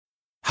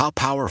How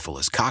powerful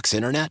is Cox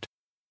Internet?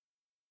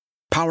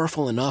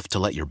 Powerful enough to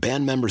let your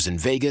band members in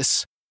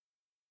Vegas,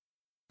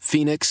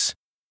 Phoenix,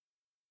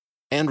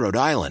 and Rhode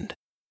Island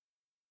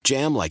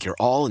jam like you're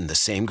all in the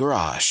same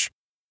garage.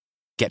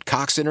 Get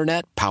Cox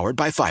Internet powered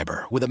by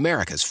fiber with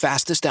America's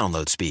fastest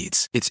download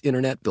speeds. It's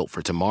internet built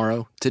for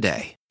tomorrow,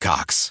 today.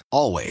 Cox,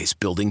 always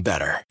building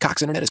better.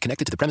 Cox Internet is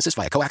connected to the premises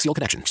via coaxial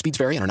connection. Speeds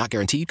vary and are not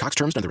guaranteed. Cox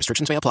terms and other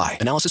restrictions may apply.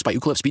 Analysis by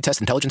Ookla Speed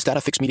Test Intelligence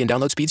Data. Fixed median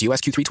download speeds. US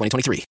Q3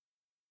 2023.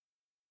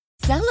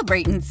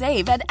 Celebrate and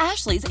save at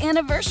Ashley's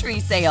Anniversary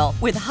Sale.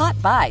 With Hot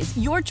Buys,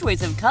 your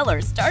choice of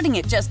colors starting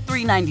at just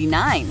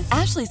 $3.99.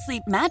 Ashley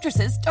Sleep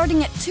mattresses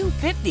starting at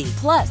 $2.50.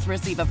 Plus,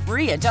 receive a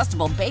free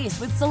adjustable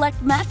base with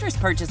select mattress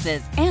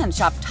purchases. And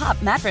shop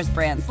top mattress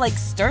brands like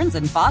Stearns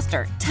 &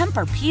 Foster,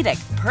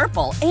 Tempur-Pedic,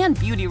 Purple, and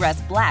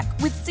Beautyrest Black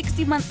with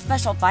 60-month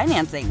special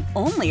financing.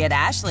 Only at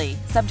Ashley.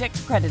 Subject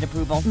to credit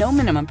approval. No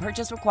minimum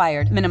purchase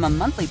required. Minimum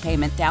monthly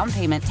payment, down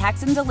payment,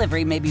 tax, and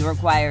delivery may be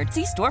required.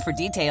 See store for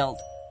details.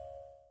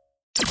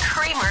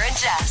 Kramer and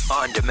Jess.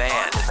 On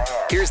demand.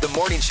 Here's the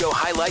morning show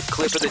highlight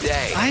clip of the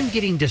day. I'm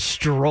getting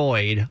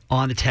destroyed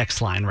on the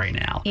text line right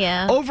now.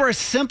 Yeah. Over a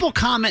simple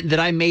comment that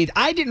I made,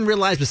 I didn't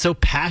realize was so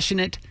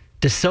passionate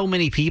to so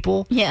many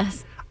people.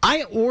 Yes.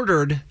 I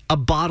ordered a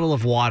bottle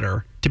of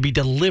water to be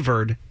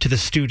delivered to the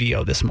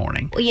studio this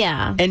morning.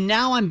 Yeah. And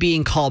now I'm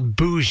being called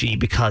bougie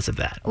because of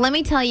that. Let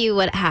me tell you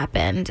what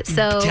happened.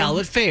 So Tell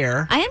it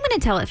fair. I am going to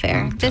tell it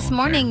fair. This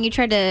morning, you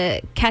tried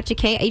to catch a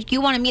case.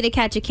 You wanted me to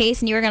catch a case,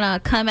 and you were going to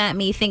come at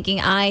me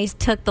thinking I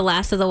took the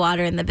last of the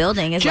water in the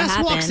building. Is what Jess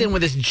happened. walks in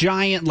with this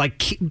giant,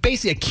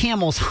 basically a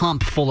camel's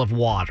hump full of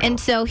water. And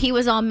so he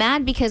was all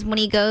mad because when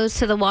he goes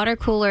to the water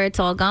cooler, it's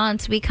all gone.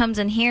 So he comes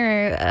in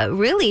here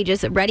really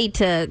just ready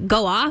to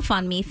go off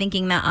on me,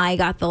 thinking that I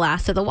got the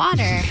last of the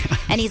water.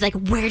 And he's like,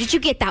 where did you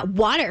get that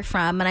water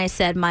from? And I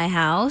said, my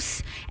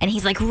house. And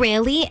he's like,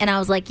 really? And I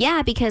was like,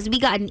 yeah, because we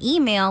got an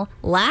email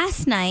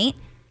last night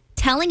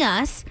telling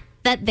us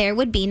that there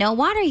would be no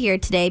water here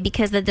today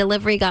because the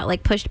delivery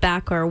got pushed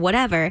back or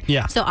whatever.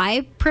 Yeah. So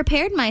I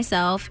prepared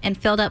myself and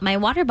filled up my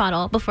water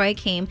bottle before I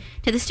came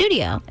to the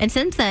studio. And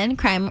since then,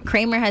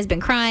 Kramer has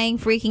been crying,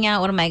 freaking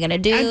out. What am I going to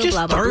do? I'm just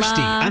blah, blah,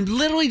 thirsty. blah. I'm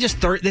literally just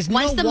thirsty. There's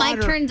Once no the water.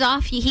 mic turns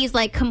off, he's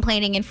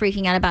complaining and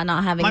freaking out about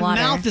not having My water.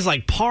 mouth is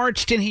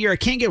parched in here. I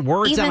can't get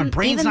words out. My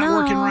brain's not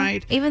working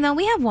right. Even though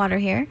we have water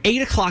here.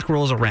 8 o'clock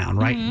rolls around,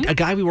 right? Mm-hmm. A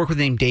guy we work with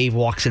named Dave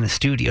walks in the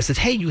studio, says,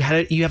 hey, you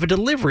have a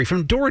delivery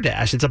from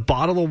DoorDash. It's a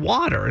bottle of water.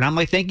 And I'm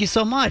like, thank you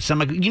so much. So I'm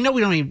like, we don't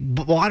have any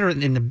water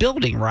in the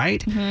building,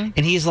 right? Mm-hmm.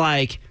 And he's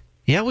like,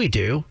 yeah, we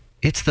do.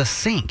 It's the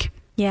sink.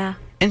 Yeah.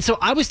 And so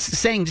I was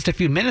saying just a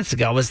few minutes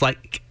ago, I was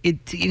like, and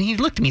he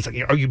looked at me, he's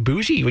like, are you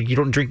bougie? You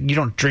don't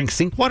drink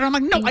sink water? I'm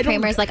like, no, and I don't.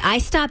 Kramer's like, I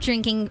stopped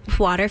drinking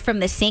water from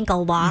the sink a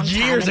long time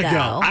Years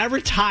ago. I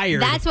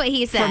retired. That's what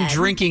he said. From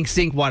drinking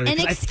sink water. And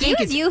because I think excuse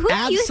it's you, who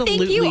do you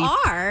think you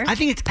are? I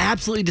think it's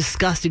absolutely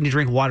disgusting to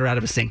drink water out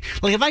of a sink.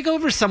 If I go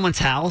over to someone's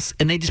house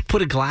and they just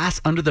put a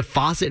glass under the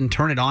faucet and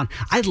turn it on,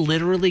 I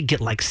literally get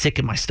sick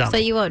in my stomach. So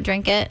you won't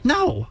drink it?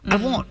 No, I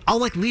won't. I'll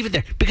leave it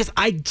there because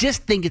I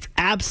just think it's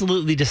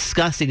absolutely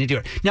disgusting to do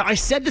it. Now, I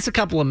said this a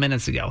couple of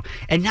minutes ago,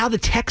 and now the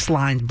text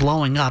line's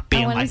blowing up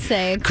being I want to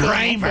say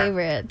Kramer.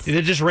 favorites.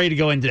 They're just ready to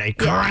go in today.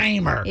 Yeah.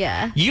 Kramer.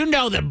 Yeah. You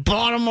know that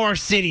Baltimore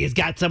City has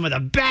got some of the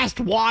best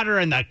water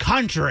in the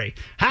country.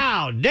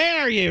 How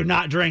dare you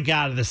not drink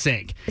out of the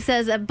sink? It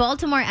says that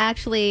Baltimore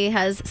actually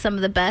has some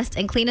of the best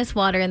and cleanest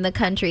water in the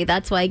country.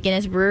 That's why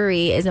Guinness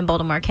Brewery is in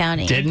Baltimore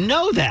County. Didn't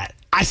know that.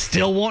 I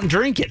still won't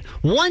drink it.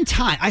 One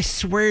time, I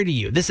swear to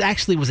you, this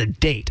actually was a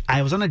date.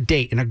 I was on a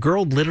date, and a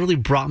girl literally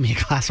brought me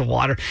a glass of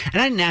water, and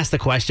I didn't ask the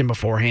question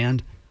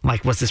beforehand,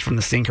 was this from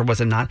the sink or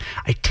was it not?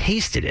 I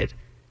tasted it,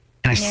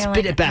 and I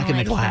spit it back in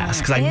the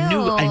glass because I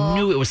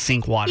knew it was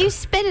sink water. You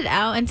spit it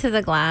out into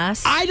the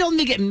glass. I don't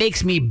think it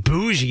makes me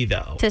bougie,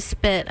 though. To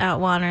spit out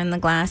water in the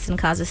glass and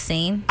cause a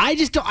scene? I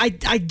just don't. I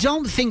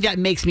don't think that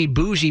makes me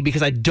bougie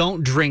because I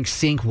don't drink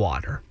sink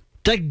water.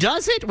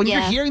 Does it? When you're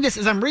hearing this,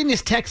 as I'm reading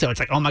this text, though, it's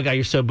like, oh my God,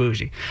 you're so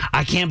bougie.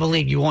 I can't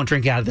believe you won't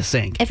drink out of the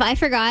sink. If I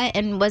forgot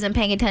and wasn't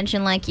paying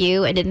attention like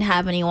you and didn't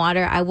have any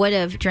water, I would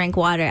have drank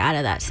water out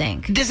of that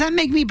sink. Does that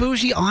make me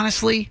bougie,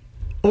 honestly?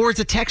 Or is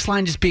the text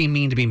line just being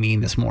mean to be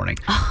mean this morning?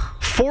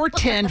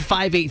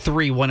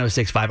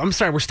 410-583-1065. I'm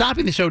sorry, we're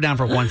stopping the show down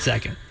for 1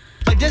 second.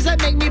 But does that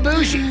make me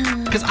bougie?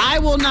 Because I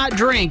will not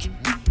drink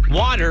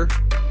water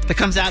that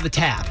comes out of the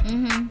tap.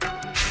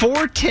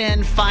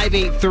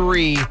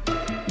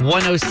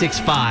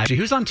 410-583-1065.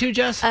 Who's on two,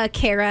 Jess?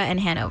 Kara in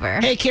Hanover.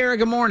 Hey, Kara,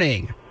 good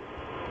morning.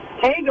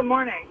 Hey, good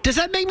morning. Does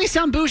that make me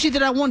sound bougie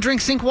that I won't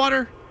drink sink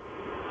water?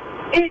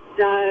 It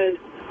does.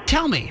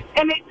 Tell me.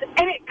 And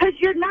because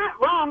you're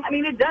not wrong. I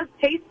mean, it does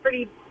taste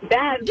pretty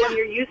bad when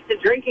you're used to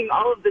drinking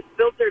all of this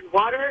filtered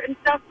water and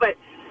stuff, but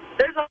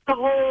there's a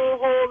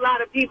whole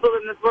lot of people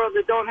in this world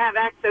that don't have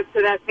access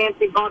to that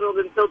fancy bottled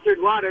and filtered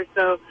water.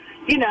 So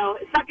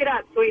suck it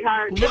up,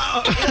 sweetheart.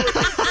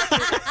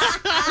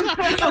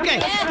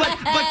 Okay,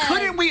 but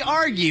couldn't we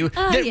argue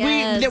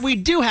that we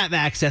do have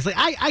access? Like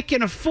I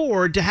can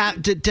afford to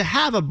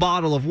have a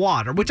bottle of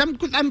water, which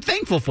I'm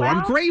thankful for. Well,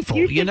 I'm grateful.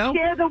 You should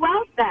share the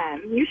wealth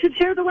then. You should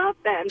share the wealth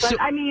then. But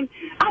I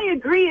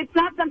agree. It's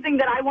not something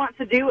that I want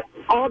to do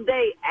all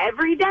day,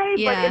 every day.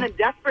 Yeah. But in a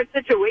desperate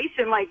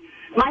situation, like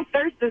my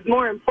thirst is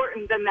more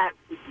important than that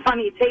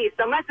funny taste,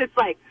 unless it's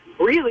like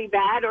really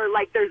bad or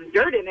like there's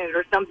dirt in it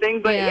or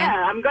something. But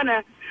I'm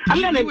gonna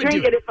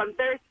drink it if I'm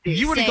thirsty.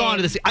 You would have gone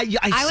to the. I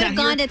would have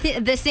gone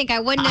to the sink. I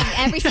wouldn't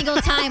have every single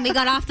time we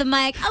got off the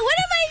mic. Oh, what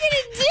am I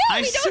gonna do?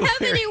 We don't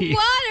have any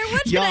water.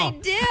 What should I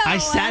do? I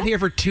sat here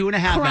for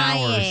 2.5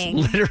 hours,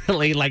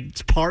 literally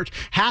like parched.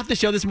 Half the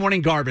show this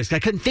morning garbage. I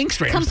couldn't think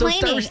straight.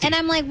 Complaining, I'm so thirsty. and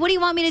I'm like, what do you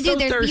want me to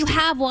do? You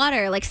have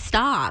water. Like,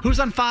 stop. Who's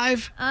on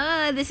 5?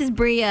 This is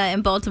Bria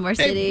in Baltimore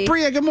City. Hey,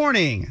 Bria, good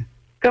morning.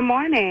 Good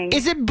morning.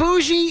 Is it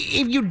bougie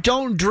if you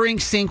don't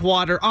drink sink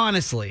water?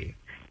 Honestly,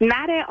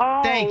 not at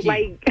all. Thank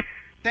you.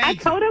 I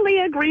totally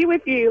agree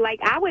with you. Like,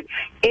 I would,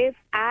 if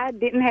I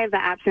didn't have the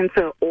option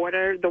to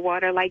order the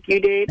water like you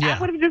did, I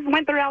would have just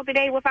went throughout the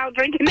day without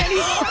drinking any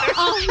water.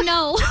 Oh,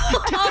 no.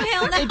 Oh,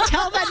 hell no. And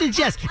tell that to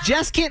Jess.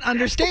 Jess can't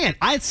understand.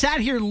 I sat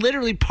here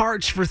literally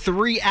parched for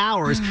 3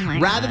 hours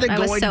rather than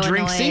going to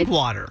drink sink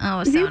water. I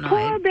was so annoyed.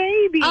 Poor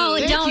baby. Oh,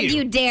 don't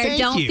you dare.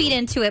 Don't feed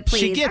into it, please.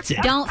 She gets it.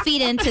 Don't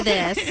feed into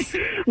this.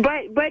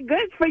 But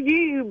good for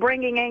you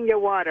bringing in your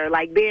water,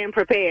 like being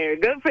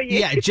prepared. Good for you.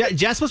 Yeah,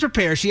 Jess was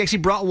prepared. She actually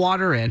brought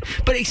water in.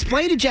 But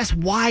explain to Jess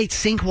why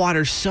sink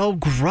water is so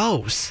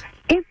gross.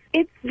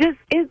 It's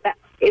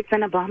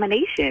an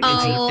abomination.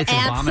 Oh, it's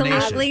an abomination.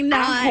 Absolutely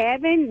not. I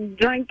haven't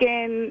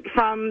drinking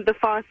from the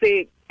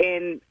faucet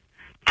in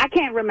I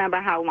can't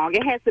remember how long.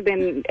 It has to have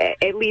been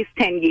at least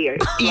 10 years.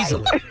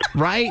 Easily,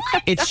 right?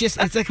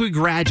 It's like we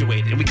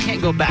graduated and we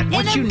can't go back.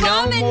 Once An you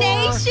know more,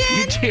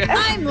 abomination?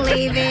 I'm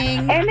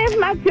leaving. And if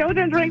my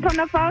children drink from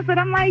the faucet,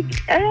 I'm like,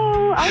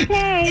 oh,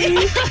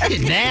 okay.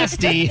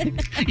 Nasty.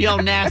 Yo,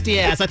 nasty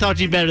ass. I taught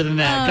you better than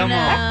that. Come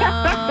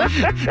on.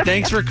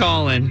 Thanks for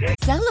calling.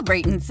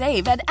 Celebrate and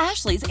save at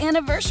Ashley's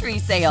Anniversary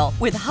Sale.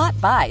 With Hot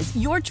Buys,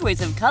 your choice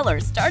of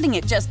colors starting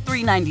at just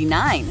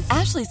 $3.99.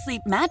 Ashley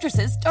Sleep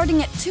mattresses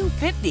starting at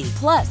 $2.50.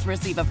 Plus,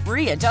 receive a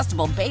free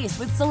adjustable base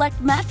with select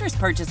mattress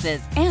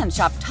purchases. And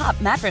shop top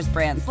mattress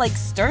brands like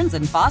Stearns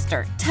 &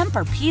 Foster,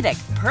 Tempur-Pedic,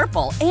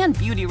 Purple, and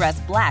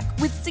Beautyrest Black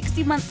with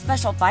 60-month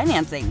special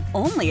financing.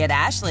 Only at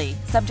Ashley.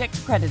 Subject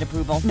to credit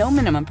approval. No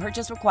minimum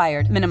purchase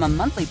required. Minimum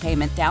monthly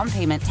payment, down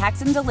payment,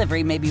 tax, and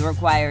delivery may be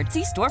required.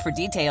 See store for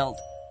details.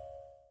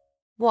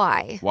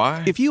 Why?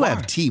 If you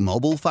have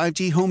T-Mobile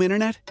 5G home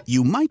internet,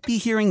 you might be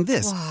hearing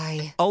this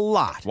a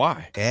lot.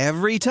 Why?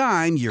 Every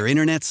time your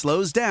internet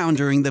slows down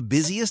during the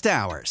busiest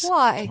hours.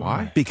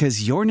 Why?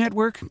 Because your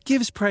network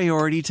gives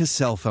priority to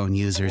cell phone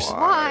users.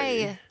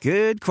 Why?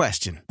 Good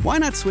question. Why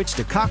not switch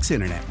to Cox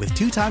Internet with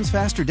 2 times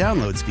faster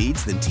download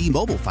speeds than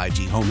T-Mobile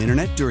 5G home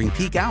internet during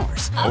peak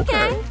hours?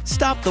 Okay.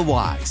 Stop the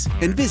whys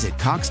and visit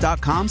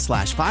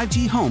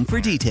cox.com/5G home for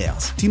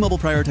details. T-Mobile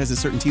prioritizes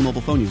certain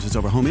T-Mobile phone users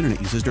over home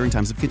internet users during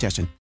times of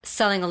congestion.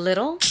 Selling a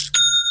little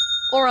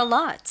or a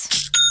lot?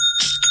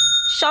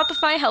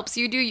 Shopify helps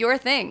you do your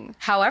thing,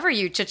 however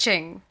you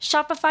cha-ching.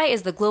 Shopify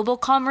is the global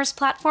commerce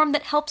platform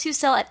that helps you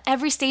sell at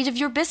every stage of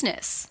your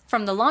business.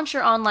 From the launch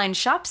your online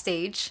shop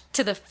stage,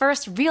 to the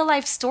first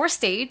real-life store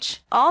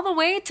stage, all the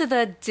way to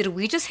the did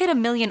we just hit 1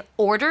 million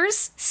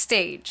orders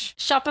stage.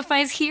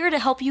 Shopify's here to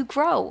help you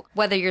grow.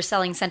 Whether you're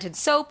selling scented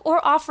soap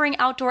or offering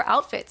outdoor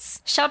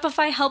outfits,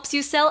 Shopify helps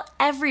you sell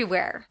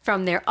everywhere.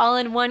 From their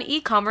all-in-one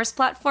e-commerce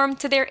platform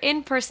to their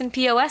in-person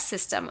POS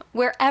system,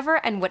 wherever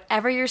and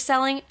whatever you're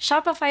selling,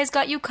 Shopify's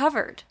got you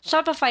covered.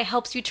 Shopify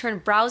helps you turn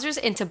browsers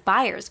into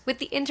buyers with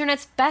the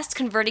internet's best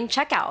converting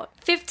checkout.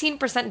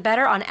 15%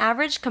 better on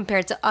average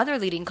compared to other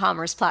leading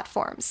commerce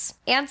platforms.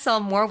 And sell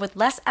more with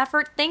less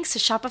effort thanks to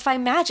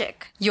Shopify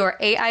Magic, your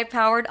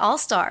AI-powered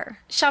all-star.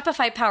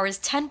 Shopify powers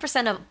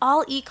 10% of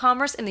all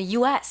e-commerce in the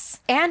U.S.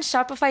 And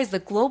Shopify is the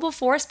global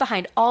force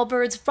behind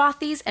Allbirds,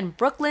 Rothy's, and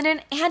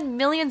Brooklinen, and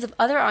millions of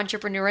other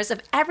entrepreneurs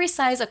of every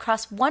size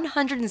across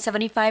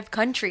 175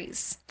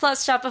 countries.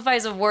 Plus,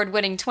 Shopify's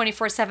award-winning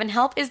 24/7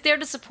 help is there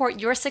to support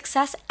your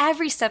success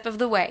every step of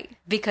the way.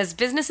 Because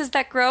businesses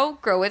that grow,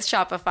 grow with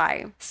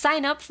Shopify.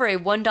 Sign up for a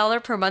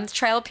 $1 per month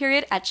trial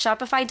period at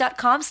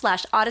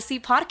shopify.com/Odyssey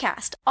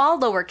Podcast, all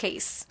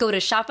lowercase. Go to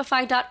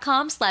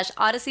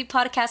shopify.com/Odyssey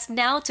Podcast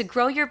now to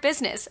grow your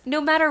business,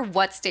 no matter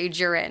what stage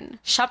you're in.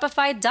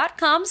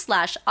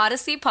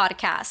 Shopify.com/Odyssey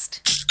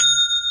Podcast.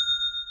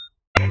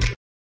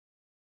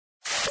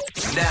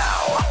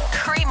 Now,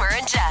 Kramer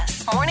and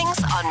Jess. Mornings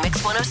on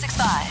Mix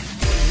 106.5.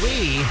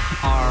 We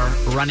are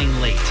running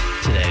late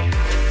today.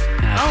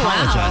 And I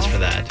apologize for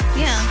that.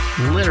 Yeah.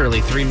 It's literally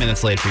 3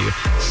 minutes late for you.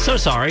 So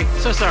sorry.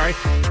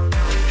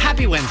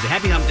 Happy Wednesday.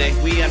 Happy hump day.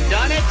 We have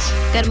done it.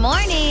 Good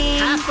morning.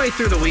 Halfway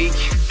through the week.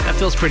 That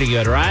feels pretty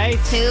good, right?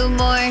 2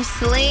 more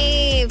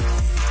sleeps.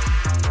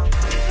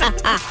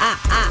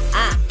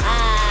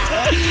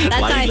 That's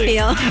how I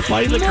feel.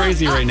 Why do you look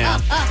crazy right now?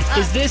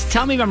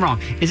 Tell me if I'm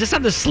wrong, is this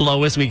not the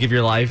slowest week of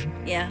your life?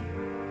 Yeah.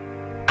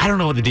 I don't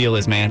know what the deal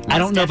is, man. I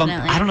don't know if I'm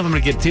going to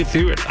get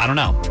through it. I don't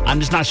know. I'm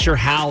just not sure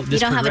how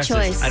this progresses. We don't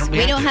have a choice.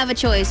 We don't have a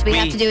choice. We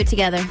have to do it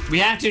together. We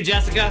have to,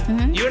 Jessica.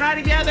 Mm-hmm. You and I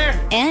together.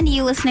 And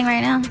you listening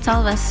right now. It's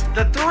all of us.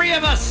 The three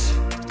of us.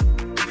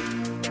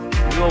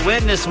 We will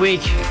win this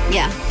week.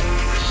 Yeah.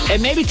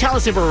 And maybe tell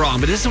us if we're wrong,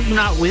 but this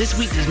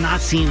week does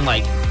not seem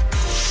like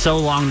so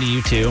long to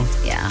you two.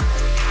 Yeah.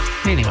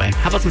 Anyway,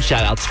 how about some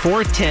shout-outs?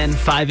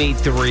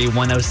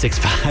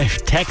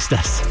 410-583-1065. Text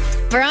us.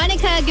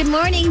 Veronica, good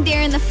morning.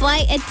 Darren, the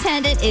flight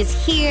attendant, is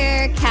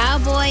here.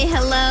 Cowboy,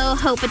 hello.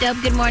 Hope-a-dope,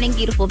 good morning.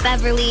 Beautiful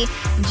Beverly.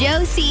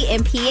 Josie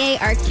and PA,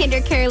 our kinder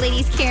care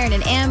ladies, Karen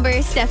and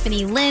Amber.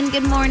 Stephanie Lynn,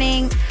 good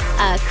morning.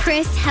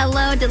 Chris,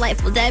 hello.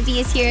 Delightful Debbie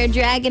is here.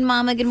 Dragon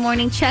Mama, good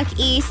morning. Chuck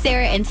E,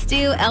 Sarah and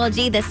Stu.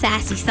 LG, the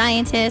sassy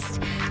scientist.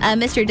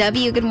 Mr.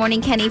 W, good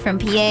morning. Kenny from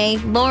PA.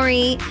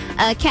 Lori.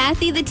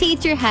 Kathy, the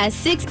teacher, has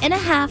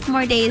 6.5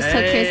 more days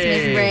till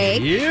Christmas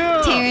break.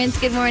 Yeah. Terrence,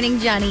 good morning.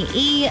 Johnny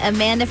E.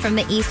 Amanda from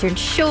the Eastern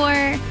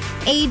Shore.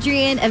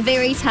 Adrian, a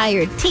very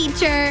tired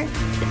teacher.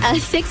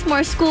 6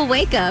 more school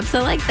wake-ups. I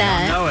like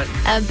that. I know it.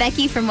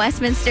 Becky from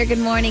Westminster, good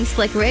morning.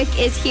 Slick Rick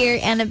is here.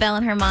 Annabelle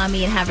and her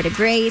mommy and Havre de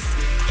Grace.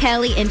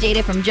 Kelly and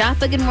Jada from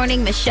Joppa, good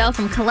morning. Michelle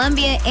from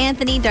Columbia.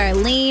 Anthony,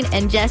 Darlene,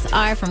 and Jess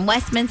R. from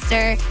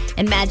Westminster.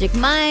 And Magic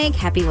Mike,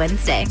 happy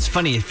Wednesday. It's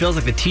funny. It feels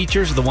like the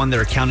teachers are the one that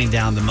are counting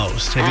down the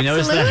most. Have you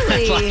noticed that?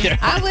 Absolutely.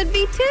 I would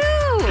be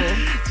too.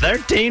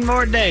 13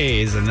 more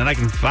days, and then I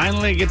can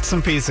finally get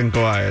some peace and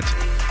quiet.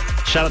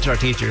 Shout out to our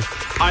teachers.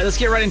 All right, let's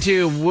get right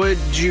into Would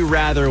You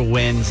Rather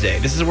Wednesday.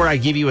 This is where I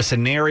give you a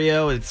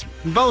scenario. It's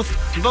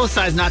both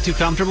sides not too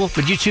comfortable,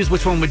 but you choose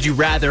which one would you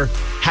rather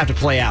have to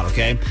play out,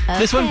 okay?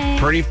 This one,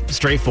 pretty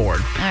straightforward.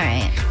 All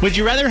right. Would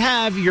you rather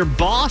have your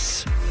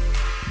boss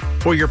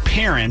or your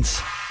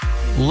parents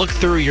look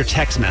through your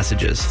text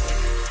messages?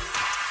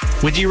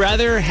 Would you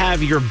rather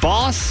have your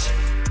boss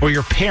or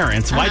your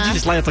parents? Why'd you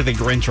just light up like the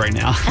Grinch right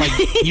now?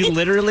 Like, you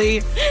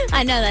literally...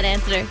 I know that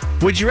answer.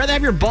 Would you rather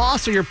have your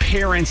boss or your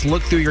parents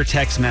look through your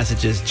text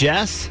messages?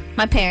 Jess?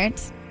 My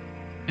parents.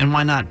 And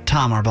why not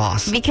Tom, our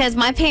boss? Because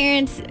my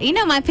parents,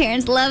 my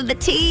parents love the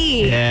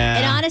tea. Yeah.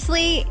 And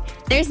honestly,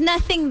 there's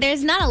not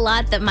a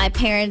lot that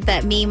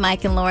me,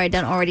 Mike, and Laura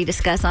don't already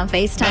discuss on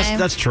FaceTime.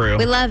 That's true.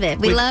 We love it.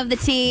 We love the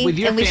tea.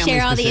 And we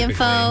share all the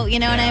info. You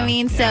know what I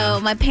mean? So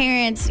my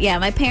parents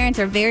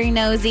are very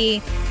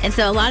nosy. And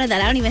so a lot of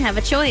that, I don't even have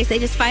a choice. They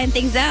just find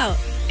things out.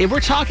 If we're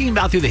talking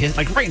about through the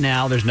history, like right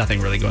now, there's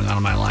nothing really going on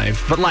in my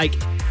life. But like,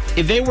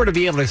 if they were to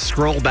be able to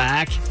scroll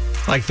back,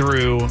 like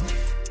through...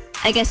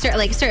 I guess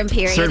certain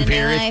period in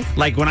their life.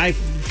 Like when I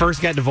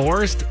first got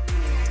divorced,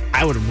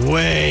 I would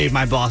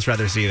my boss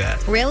rather see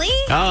that. Really?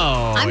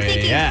 Oh,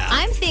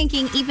 I'm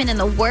thinking even in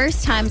the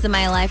worst times of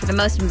my life, or the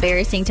most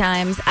embarrassing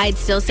times, I'd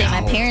still say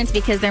my parents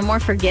because they're more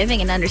forgiving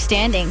and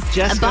understanding.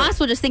 Jessica, a boss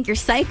will just think you're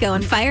psycho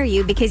and fire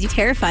you because you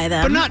terrify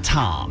them. But not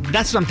Tom.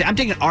 That's what I'm thinking. I'm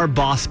thinking our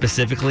boss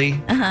specifically.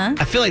 Uh-huh.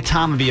 I feel like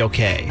Tom would be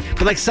okay.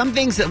 But like some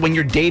things that when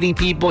you're dating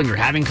people and you're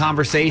having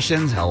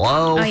conversations,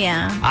 hello? Oh,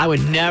 yeah. I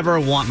would never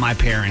want my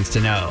parents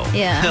to know.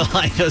 Yeah.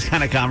 Like those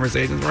kind of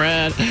conversations we're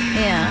at.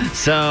 Yeah.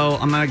 So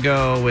I'm going to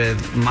go with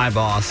my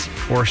boss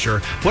for sure.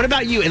 What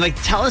about you? And like,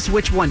 tell us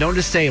which one. Don't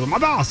just say, well, my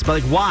boss, but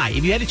like, why?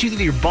 If you had to choose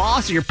either your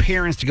boss or your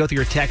parents to go through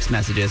your text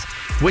messages,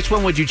 which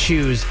one would you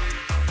choose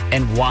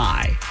and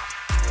why?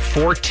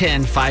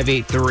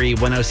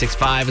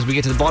 410-583-1065 as we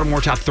get to the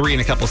Baltimore Top 3 in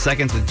a couple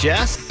seconds with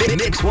Jess.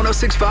 Mix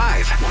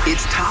 1065.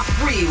 It's Top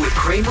 3 with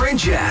Kramer and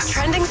Jess.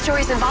 Trending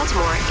stories in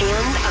Baltimore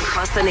and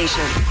across the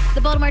nation.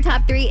 The Baltimore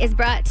Top 3 is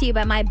brought to you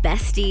by my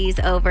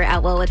besties over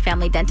at Wellwood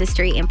Family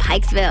Dentistry in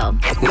Pikesville.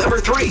 Number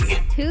 3.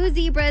 2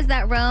 zebras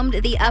that roamed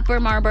the Upper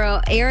Marlboro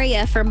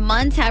area for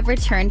months have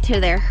returned to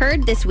their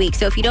herd this week.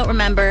 So if you don't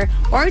remember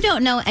or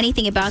don't know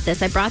anything about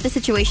this, I brought the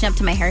situation up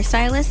to my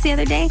hairstylist the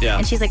other day. Yeah.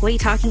 And she's like, what are you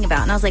talking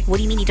about? And I was like, what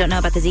do you mean you don't know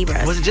about the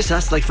zebras? Was it just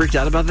us like freaked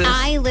out about this?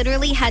 I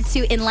literally had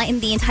to enlighten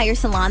the entire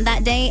salon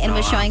that day and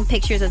was showing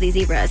pictures of these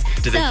zebras.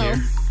 Did they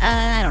care?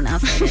 I don't know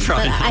if they did,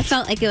 but I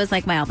felt like it was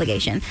like my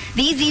obligation.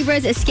 These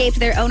zebras escaped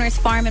their owner's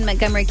farm in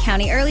Montgomery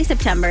County early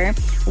September.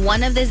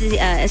 One of the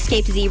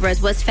escaped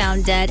zebras was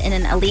found dead in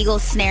an illegal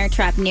snare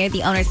trap near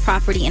the owner's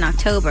property in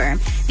October.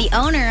 The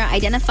owner,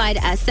 identified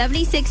as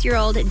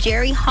 76-year-old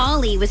Jerry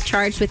Hawley, was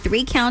charged with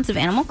 3 counts of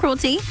animal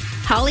cruelty.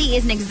 Hawley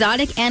is an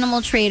exotic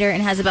animal trader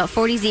and has about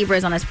 40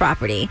 zebras on his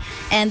property.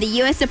 And the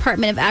U.S.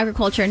 Department of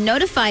Agriculture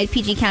notified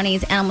PG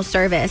County's Animal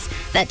Service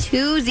that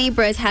 2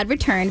 zebras had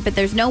returned, but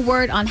there's no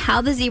word on how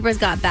the zebras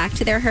got back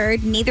to their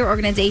herd. Neither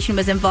organization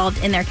was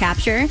involved in their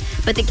capture,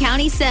 but the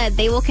county said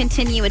they will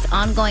continue its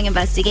ongoing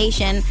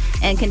investigation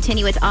and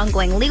continue its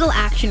ongoing legal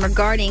action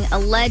regarding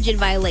alleged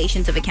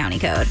violations of the county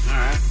code. All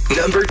right.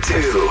 Number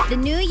 2. The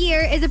new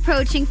year is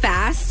approaching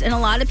fast, and a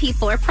lot of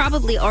people are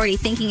probably already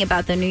thinking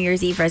about their New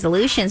Year's Eve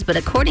resolutions, but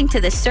according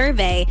to this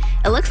survey,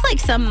 it looks like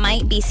some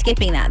might be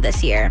skipping that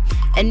this year.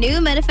 A new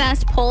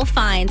Medifast poll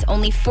finds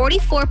only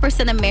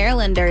 44% of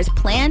Marylanders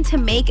plan to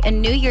make a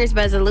New Year's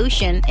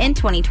resolution in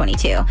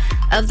 2022.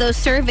 Of those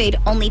surveyed,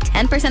 only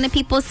 10% of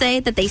people say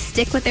that they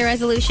stick with their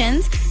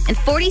resolutions, and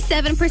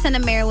 47%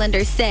 of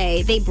Marylanders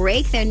say they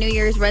break their New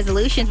Year's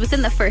resolutions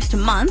within the first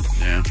month.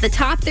 Yeah. The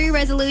top 3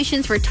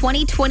 resolutions for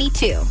 2022.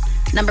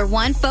 Number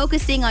 1,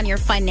 focusing on your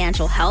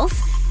financial health.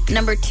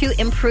 Number 2,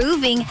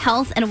 improving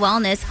health and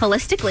wellness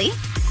holistically.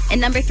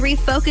 And number 3,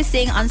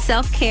 focusing on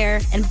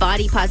self-care and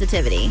body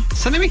positivity.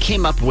 Something we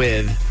came up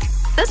with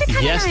Those are kind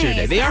of yesterday.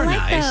 nice. They are I like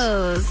nice.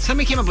 Those. Something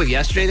we came up with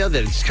yesterday, though,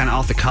 that it's kind of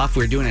off the cuff.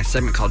 We were doing a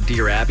segment called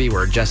Dear Abby,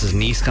 where Jess's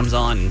niece comes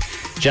on, and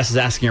Jess is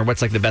asking her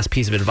what's like the best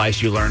piece of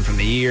advice you learned from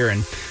the year.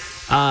 And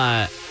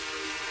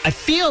I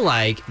feel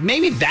like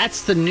maybe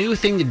that's the new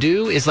thing to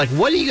do is like,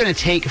 what are you going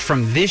to take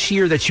from this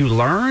year that you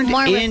learned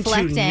More into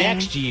reflecting.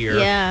 next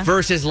year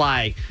versus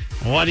like,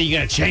 what are you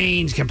going to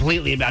change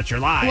completely about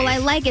your life? Well, I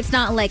like it's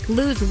not like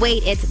lose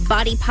weight, it's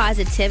body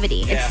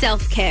positivity. It's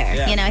self-care.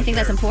 Yeah, I think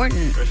that's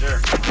important. For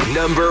sure.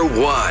 Number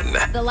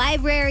 1. The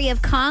Library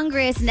of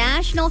Congress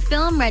National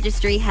Film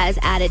Registry has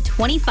added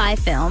 25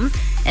 films,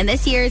 and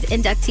this year's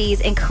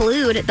inductees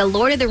include The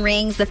Lord of the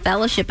Rings, The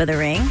Fellowship of the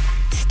Ring,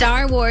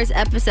 Star Wars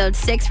Episode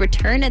 6,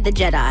 Return of the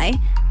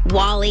Jedi,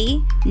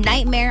 WALL-E,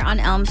 Nightmare on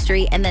Elm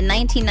Street, and the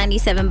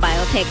 1997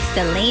 biopic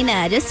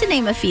Selena, just to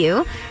name a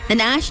few. The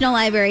National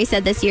Library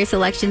said this year's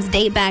selections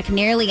date back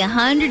nearly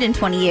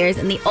 120 years,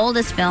 and the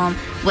oldest film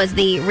was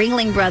the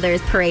Ringling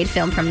Brothers Parade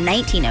film from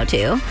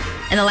 1902.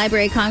 And the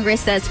Library of Congress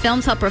says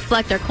films help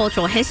reflect our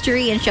cultural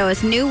history and show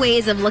us new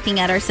ways of looking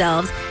at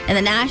ourselves, and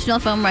the National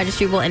Film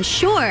Registry will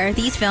ensure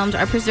these films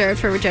are preserved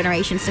for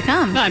generations to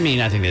come. I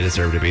mean, I think they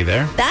deserve to be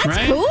there. That's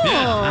right? cool.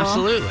 Yeah,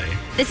 absolutely.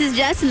 This is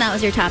Jess, and that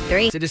was your top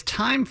 3. It is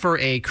time for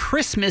a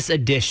Christmas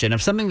edition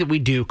of something that we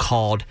do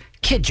called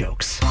Kid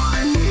Jokes.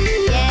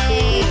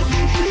 Yay!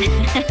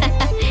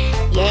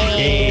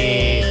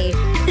 Yay!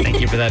 Thank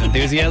you for that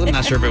enthusiasm.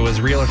 Not sure if it was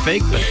real or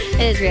fake, but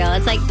It is real.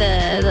 It's like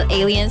the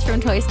aliens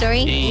from Toy Story.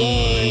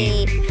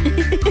 Yay!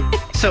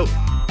 so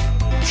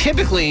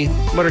typically,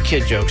 what are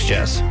kid jokes,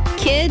 Jess?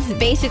 Kids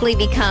basically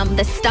become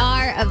the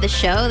star of the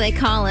show. They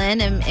call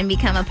in and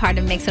become a part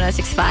of Mix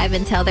 106.5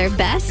 and tell their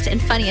best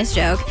and funniest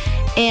joke.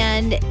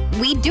 And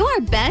we do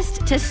our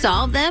best to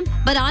solve them,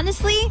 but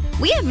honestly,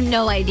 we have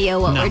no idea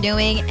what we're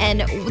doing,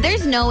 and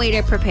there's no way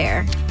to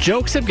prepare.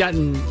 Jokes have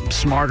gotten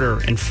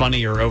smarter and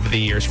funnier over the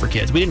years for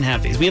kids. We didn't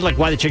have these. We had like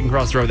Why the Chicken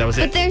Crossed the Road. That was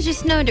But it. there's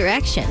just no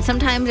direction.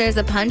 Sometimes there's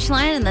a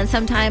punchline, and then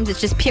sometimes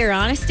it's just pure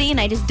honesty, and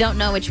I just don't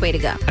know which way to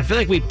go. I feel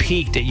like we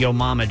peaked at Yo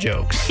Mama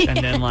jokes, and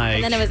then like...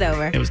 And then it was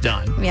over. It was done.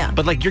 Yeah.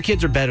 But like your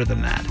kids are better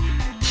than that.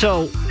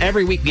 So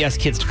every week we ask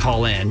kids to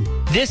call in.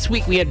 This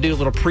week we had to do a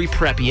little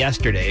pre-prep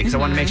yesterday because I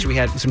wanted to make sure we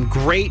had some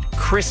great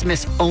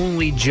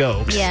Christmas-only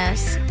jokes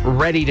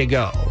ready to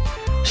go.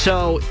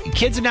 So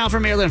kids now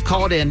from Maryland have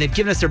called in. They've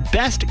given us their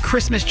best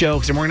Christmas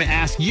jokes, and we're going to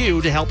ask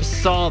you to help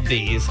solve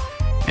these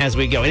as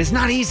we go. And it's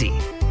not easy.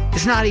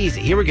 It's not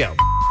easy. Here we go.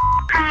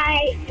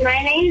 Hi,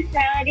 my name's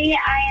Melody.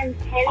 I am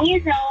 10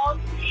 years old,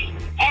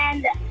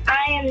 and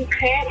I am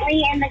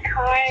currently in the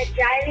car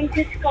driving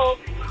to school,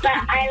 but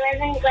I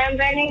live in Glen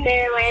Burnie,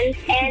 Maryland,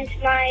 and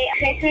my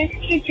Christmas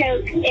kid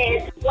joke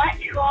is, what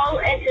tool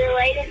is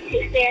related to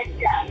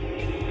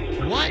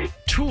Santa? What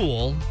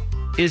tool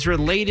is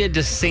related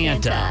to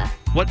Santa?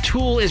 What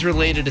tool is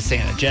related to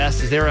Santa?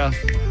 Jess, is there a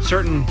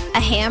certain... A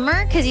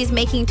hammer, because he's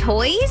making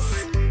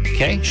toys?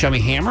 Okay, show me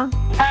hammer.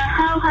 Ho,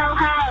 ho, ho.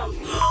 Ho,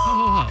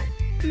 ho,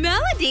 ho.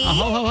 Melody? A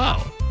ho, ho,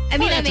 ho. I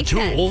mean, Well, that that's makes a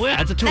tool. sense. Yeah,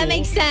 that's a tool. That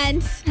makes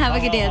sense. Have a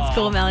good day at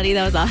school, Melody.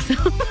 That was awesome.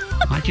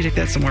 Why'd you take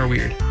that somewhere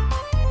weird?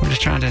 We're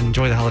just trying to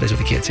enjoy the holidays with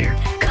the kids here.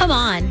 Come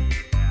on.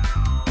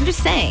 I'm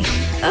just saying.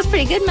 That was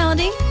pretty good,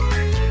 Melody.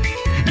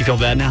 You feel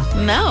bad now?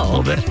 No. A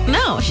little bit.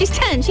 No, she's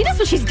 10. She knows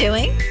what she's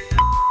doing.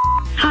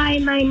 Hi,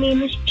 my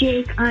name is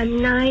Jake. I'm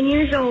 9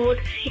 years old,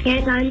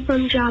 and I'm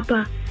from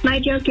Joppa. My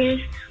joke is,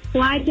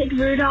 why did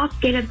Rudolph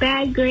get a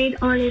bad grade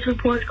on his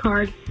report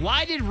card?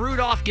 Why did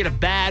Rudolph get a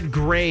bad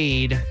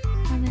grade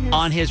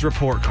on his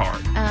report card?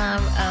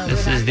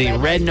 This is the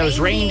red-nosed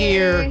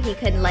reindeer. He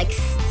couldn't,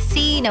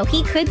 see. No,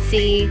 he could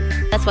see.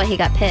 That's why he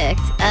got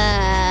picked.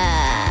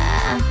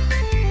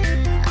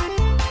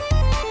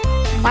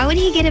 Why would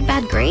he get a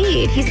bad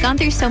grade? He's gone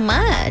through so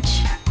much.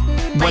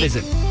 What is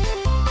it?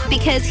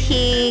 Because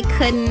he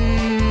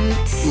couldn't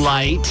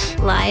light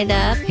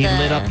up. He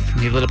lit up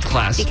the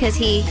class. Because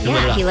he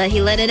lit it up. He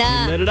lit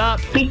it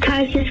up.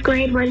 Because his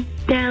grade went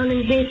down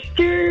in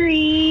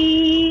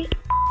history.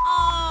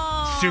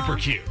 Super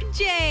cute.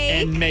 Jake.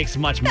 And makes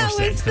much more That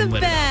sense was than the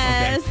lit it up.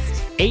 best.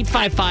 Okay.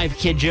 855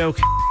 kid joke.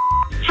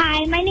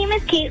 Hi, my name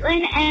is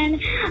Caitlin, and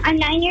I'm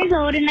 9 years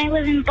old, and I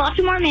live in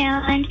Baltimore,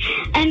 Maryland.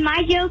 And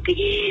my joke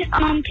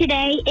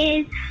today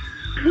is,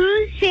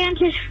 who's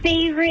Santa's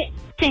favorite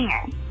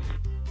singer?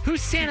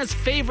 Who's Santa's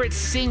favorite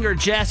singer,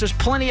 Jess? There's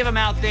plenty of them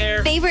out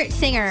there. Favorite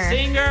singer?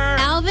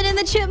 Alvin and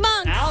the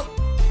Chipmunks.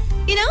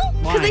 You know?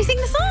 Because they sing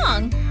the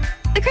song.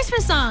 The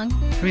Christmas song.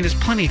 I mean, there's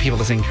plenty of people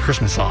that sing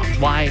Christmas songs.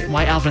 Why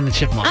Alvin and the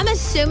Chipmunks? I'm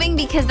assuming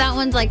because that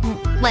one's like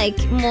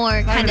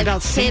more kind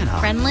of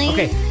kid-friendly.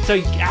 Okay,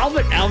 so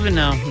Alvin,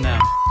 no.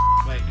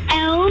 Wait.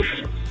 Elf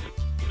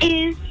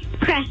is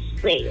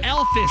Presley.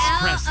 Elf is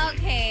Presley.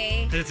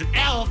 Okay. It's an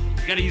elf.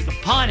 You got to use the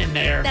pun in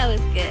there. That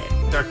was good.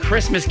 They're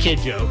Christmas kid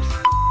jokes.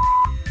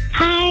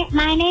 Hi,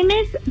 my name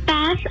is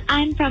Beth.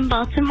 I'm from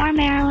Baltimore,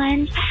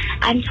 Maryland.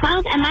 I'm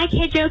 12, and my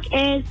kid joke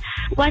is,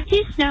 what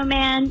do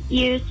snowmen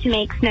use to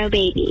make snow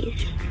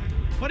babies?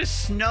 What do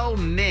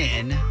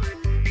snowmen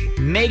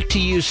make to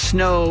use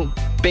snow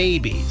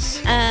babies?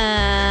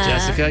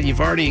 Jessica,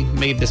 you've already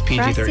made this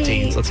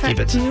PG-13, so let's keep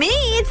it. Me?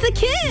 It's the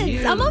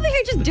kids. I'm over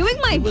here just doing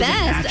my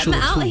best. I'm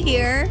out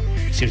here.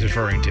 She was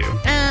referring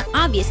to.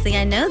 Obviously,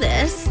 I know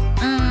this.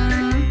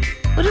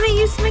 What do they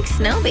use to make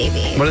snow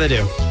babies? What do they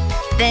do?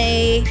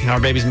 How are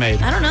babies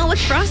made? I don't know.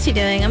 What's Frosty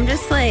doing? I'm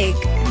just like,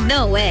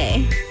 no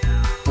way.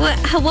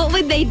 What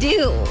would they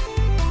do?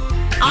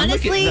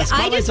 Honestly,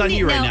 I just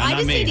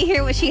need to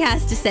hear what she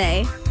has to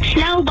say.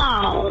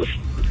 Snowballs.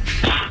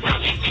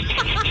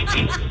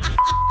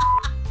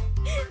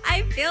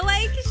 I feel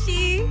like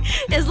she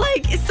is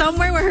like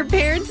somewhere where her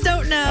parents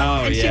don't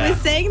know, and she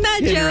was saying that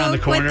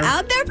joke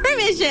without their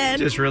permission.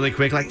 Just really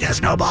quick, like, there's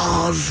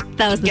snowballs.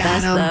 That was the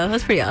best, though. That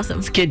was pretty awesome.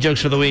 It's kid jokes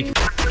for the week.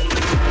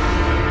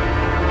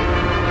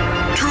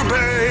 To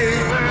bay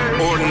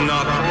or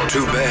not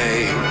to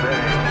bay?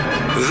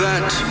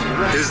 That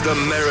is the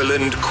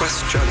Maryland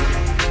question.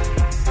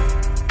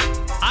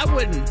 I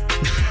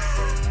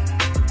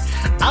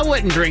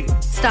wouldn't drink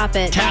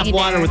tap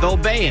water with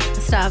Old Bay in it.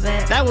 Stop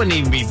it. That wouldn't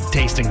even be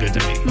tasting good to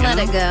me. Let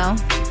it go.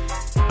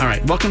 All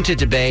right, welcome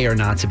to Bay or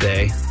Not to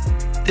Bay.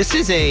 This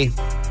is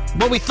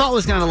what we thought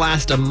was going to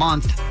last a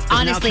month.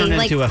 Honestly,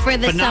 like for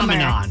the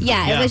phenomenon. Summer.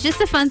 Yeah, it was just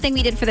a fun thing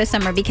we did for the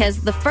summer because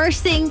the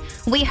first thing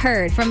we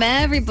heard from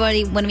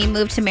everybody when we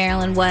moved to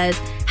Maryland was,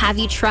 have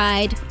you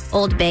tried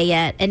Old Bay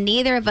yet? And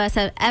neither of us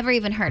have ever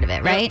even heard of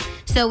it, right? Yep.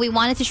 So we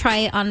wanted to try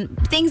it on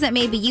things that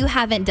maybe you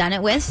haven't done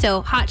it with.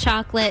 So hot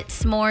chocolate,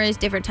 s'mores,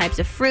 different types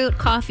of fruit,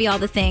 coffee, all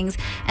the things.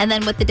 And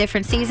then with the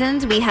different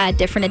seasons, we had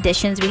different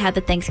editions. We had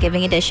the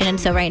Thanksgiving edition. And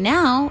so right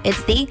now,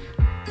 it's the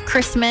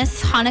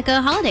Christmas,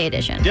 Hanukkah holiday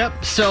edition.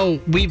 Yep.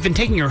 So we've been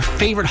taking your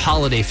favorite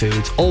holiday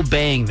foods, Old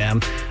Baying them.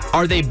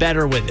 Are they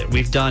better with it?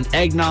 We've done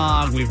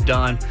eggnog. We've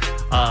done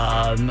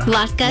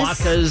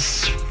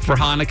latkes for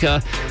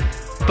Hanukkah.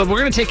 But we're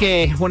going to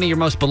take one of your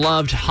most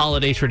beloved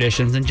holiday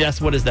traditions. And Jess,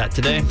 what is that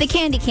today? The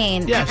candy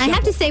cane. Yeah, I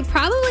have to say,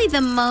 probably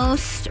the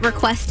most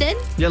requested.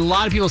 Yeah, a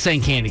lot of people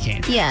saying candy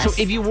cane. Yes. So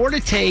if you were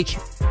to take...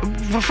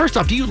 Well, first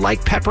off, do you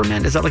like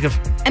peppermint? Is that like it's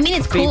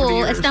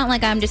cool. It's not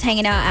like I'm just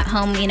hanging out at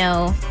home,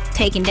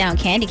 taking down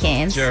candy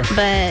canes. Sure.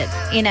 But,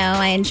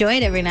 I enjoy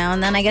it every now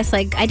and then. I guess,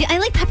 I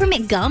like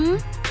peppermint gum,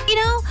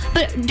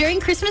 But during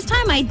Christmas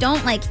time, I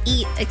don't,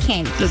 eat a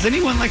candy cane. Does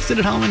anyone, sit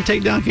at home and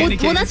take down candy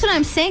canes? Well, that's what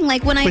I'm saying.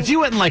 But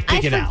you wouldn't,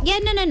 pick it out. Yeah,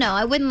 no.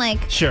 I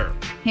wouldn't, Sure.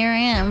 Here I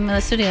am in the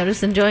studio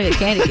just enjoying a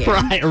candy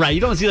cane. Right. You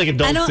don't see,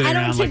 adults sitting around.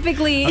 I don't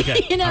typically,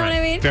 okay. What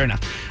I mean? Fair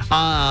enough.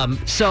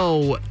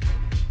 So...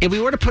 if we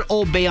were to put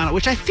Old Bay on it,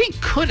 which I think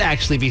could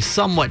actually be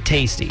somewhat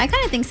tasty. I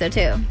kind of think so,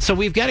 too. So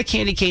we've got a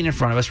candy cane in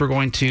front of us. We're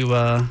going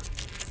to,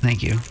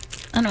 thank you.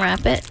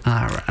 Unwrap it.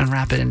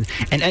 Unwrap it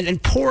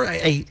and pour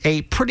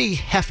a pretty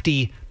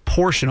hefty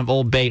portion of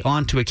Old Bay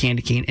onto a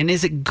candy cane. And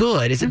is it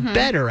good? Is it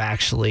better,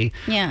 actually,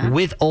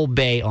 with Old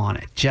Bay on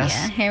it? Jess?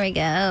 Yeah, here we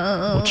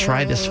go. We'll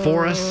try this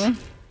for us.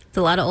 It's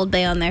a lot of Old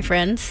Bay on there,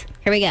 friends.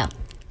 Here we go.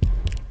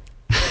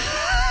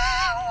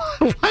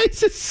 Why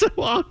is it so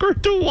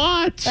awkward to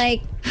watch?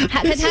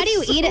 Because how do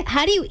you eat it?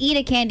 How do you eat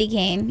a candy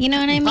cane? You know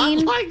what I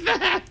mean? Not like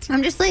that.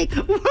 I'm just I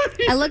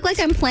look like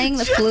I'm playing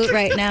the flute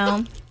right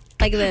now,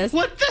 like this.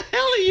 What the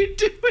hell are you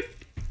doing?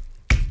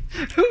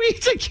 Who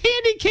eats a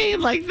candy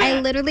cane like that?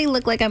 I literally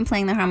look like I'm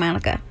playing the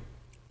harmonica.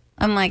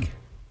 I'm like,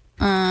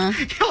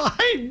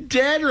 I'm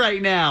dead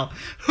right now.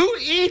 Who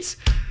eats?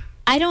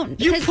 I don't.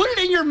 You put it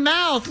in your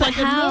mouth like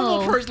a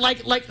normal person,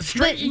 like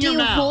straight in your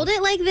mouth. Do you hold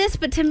it like this?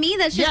 But to me,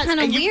 that's just kind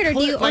of weird.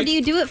 Or do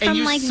you do it from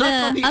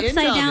the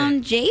upside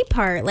down J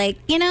part? How do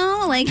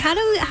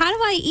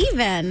I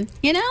even?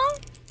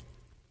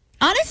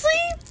 Honestly,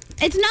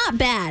 it's not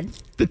bad.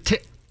 The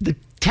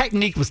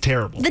technique was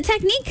terrible. The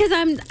technique, because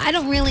I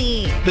don't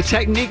really. The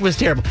technique was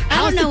terrible.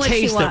 I don't know what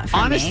you want from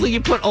me. Honestly,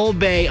 you put Old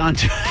Bay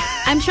onto.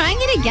 I'm trying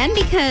it again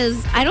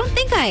because I don't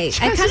think I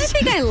kind of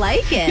think I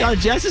like it. Yo,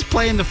 Jess is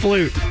playing the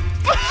flute.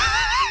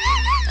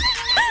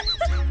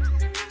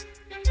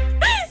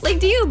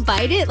 Do you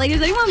bite it?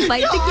 Does anyone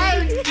bite the cake?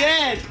 I'm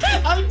dead.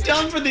 I'm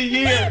done for the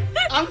year.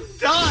 I'm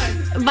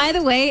done. By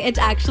the way, it's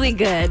actually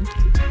good.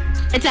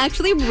 It's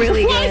actually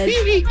really good. Why do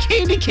you eat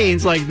candy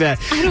canes like that?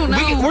 I don't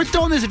know. We're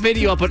throwing this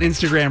video up on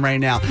Instagram right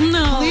now.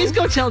 No. Please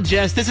go tell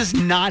Jess this is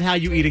not how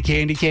you eat a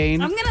candy cane.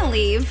 I'm going to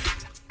leave.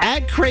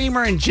 At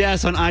Kramer and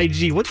Jess on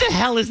IG. What the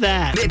hell is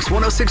that? Mix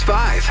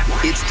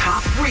 106.5. It's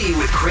Top 3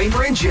 with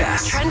Kramer and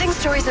Jess. Trending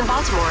stories in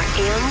Baltimore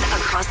and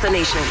across the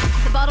nation.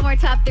 The Baltimore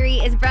Top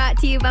 3 is brought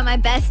to you by my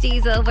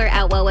besties over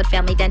at Wellwood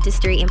Family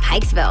Dentistry in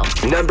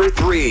Pikesville. Number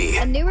 3.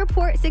 A new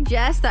report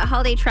suggests that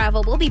holiday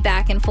travel will be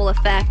back in full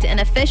effect,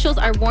 and officials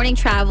are warning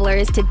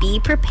travelers to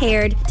be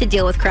prepared to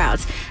deal with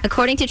crowds.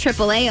 According to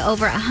AAA,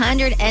 over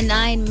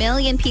 109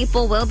 million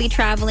people will be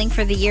traveling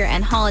for the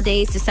year-end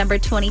holidays, December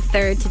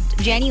 23rd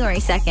to January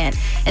 2nd.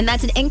 And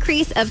that's an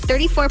increase of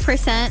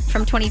 34%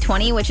 from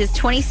 2020, which is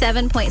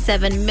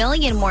 27.7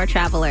 million more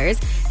travelers.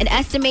 An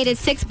estimated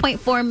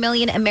 6.4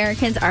 million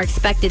Americans are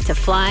expected to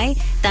fly.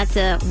 That's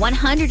a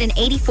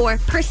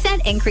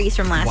 184% increase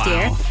from last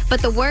year.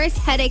 But the worst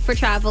headache for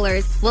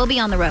travelers will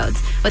be on the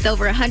roads. With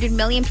over 100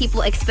 million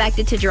people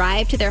expected to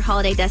drive to their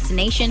holiday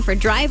destination, for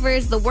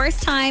drivers, the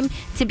worst time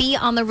to be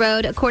on the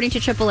road, according to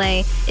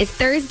AAA, is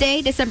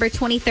Thursday, December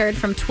 23rd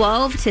from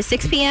 12 to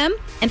 6 p.m.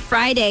 and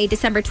Friday,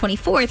 December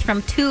 24th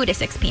from 2 to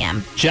 6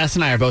 p.m. Jess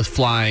and I are both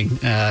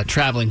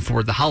traveling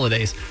for the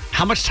holidays.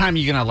 How much time are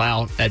you going to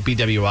allow at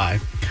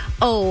BWI?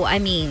 Oh, I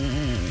mean,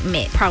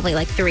 probably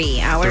like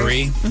 3 hours.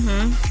 3?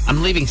 Mm-hmm.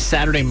 I'm leaving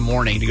Saturday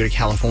morning to go to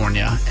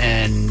California,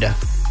 and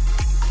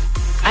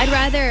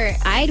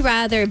I'd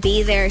rather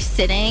be there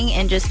sitting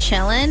and just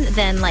chilling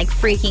than like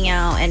freaking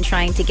out and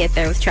trying to get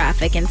there with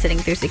traffic and sitting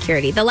through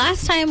security. The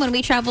last time when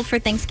we traveled for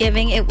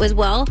Thanksgiving, it went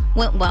well,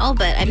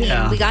 but I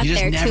mean, we got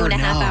there 2.5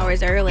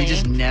 hours early. You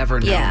just never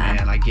know,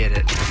 man. I get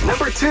it.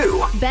 Number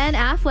 2. Ben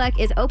Affleck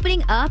is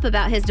opening up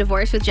about his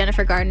divorce with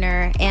Jennifer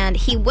Gardner, and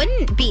he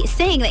wouldn't be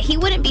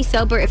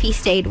sober if he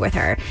stayed with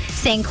her,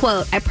 saying,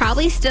 quote, "I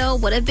probably still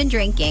would have been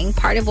drinking.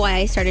 Part of why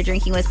I started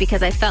drinking was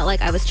because I felt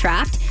like I was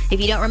trapped."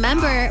 If you don't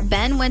remember,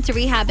 Ben went to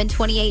rehab in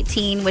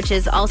 2018, which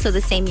is also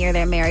the same year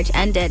their marriage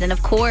ended. And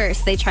of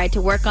course, they tried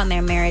to work on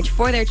their marriage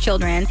for their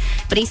children.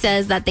 But he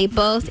says that they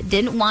both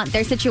didn't want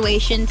their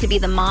situation to be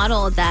the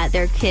model that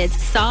their kids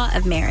saw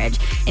of marriage.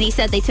 And he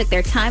said they took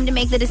their time to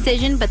make the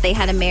decision, but they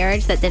had a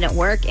marriage that didn't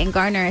work. And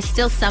Gardner is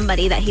still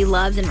somebody that he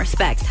loves and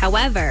respects.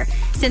 However,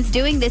 since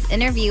doing this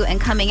interview and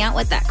coming out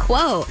with that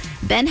quote,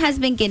 Ben has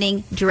been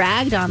getting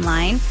dragged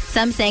online.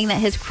 Some saying that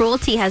his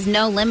cruelty has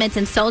no limits,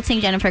 insulting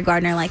Jennifer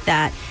Gardner like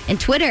that. And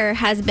Twitter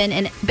has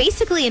been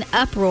basically an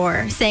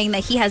uproar, saying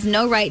that he has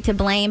no right to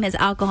blame his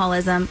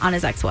alcoholism on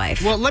his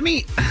ex-wife. Well, let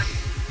me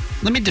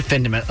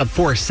defend him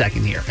for a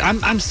second here.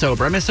 I'm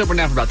sober. I've been sober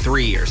now for about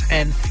 3 years,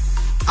 and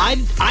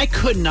I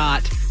could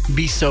not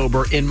be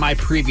sober in my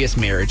previous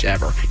marriage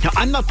ever. Now,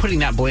 I'm not putting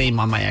that blame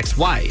on my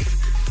ex-wife.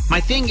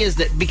 My thing is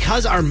that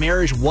because our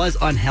marriage was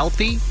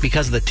unhealthy,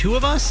 because of the two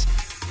of us,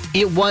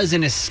 it was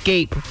an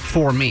escape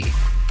for me.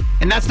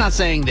 And that's not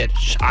saying that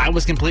I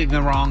was completely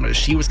in the wrong or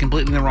she was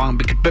completely in the wrong,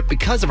 but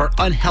because of our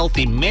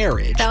unhealthy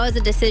marriage. That was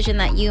a decision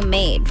that you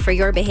made for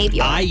your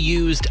behavior. I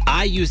used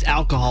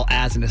alcohol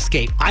as an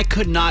escape. I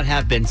could not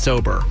have been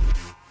sober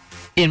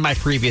in my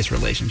previous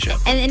relationship.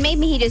 And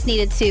maybe he just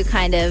needed to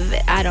kind of,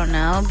 I don't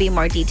know, be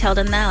more detailed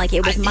in that. Like,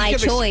 it was my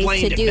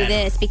choice to do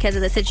this because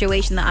of the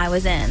situation that I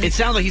was in. It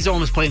sounds like he's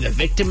almost playing the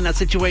victim in that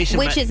situation.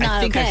 Which is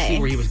not okay. I think I see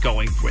where he was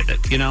going with it,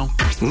 you know?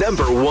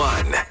 Number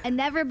 1. A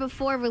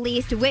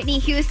never-before-released Whitney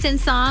Houston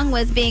song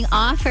was being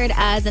offered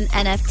as an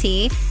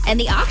NFT, and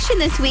the auction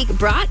this week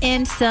brought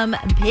in some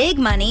big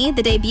money.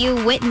 The debut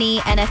Whitney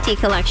NFT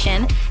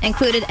collection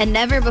included a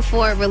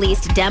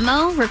never-before-released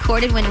demo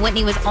recorded when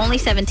Whitney was only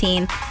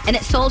 17, and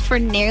it sold for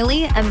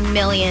nearly $1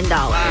 million.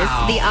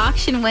 Wow. The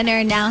auction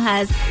winner now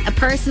has a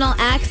personal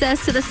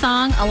access to the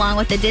song, along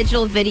with a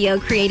digital video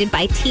created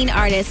by teen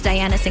artist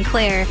Diana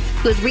Sinclair,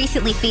 who was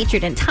recently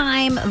featured in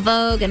Time,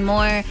 Vogue, and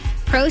more.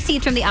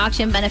 Proceeds from the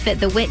auction benefit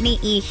the Whitney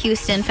E.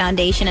 Houston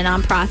Foundation, a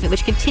nonprofit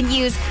which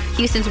continues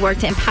Houston's work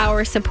to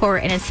empower,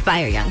 support, and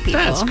inspire young people.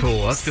 That's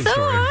cool. That's a good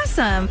story. So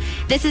awesome.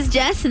 This is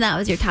Jess, and that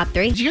was your top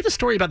 3. Did you hear the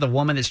story about the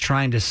woman that's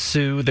trying to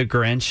sue the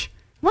Grinch?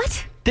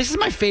 What? This is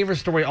my favorite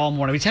story all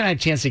morning. We haven't had a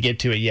chance to get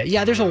to it yet.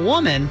 Yeah, there's a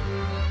woman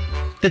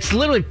that's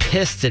literally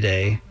pissed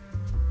today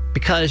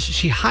because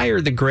she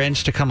hired the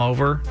Grinch to come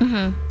over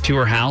to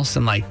her house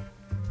and like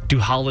do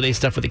holiday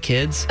stuff with the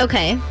kids.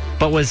 Okay.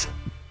 But was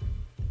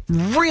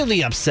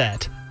really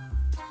upset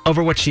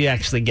over what she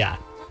actually got.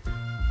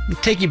 Let me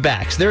take you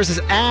back. So there's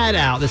this ad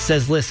out that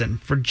says, listen,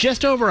 for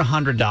just over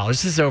 $100,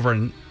 this is over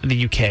in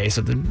the UK,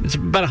 so it's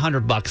about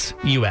 $100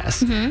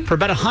 US. For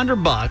about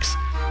 $100,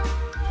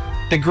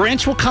 the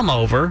Grinch will come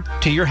over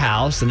to your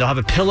house and they'll have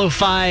a pillow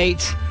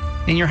fight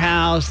in your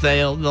house.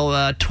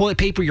 They'll toilet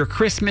paper your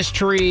Christmas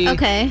tree.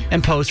 Okay.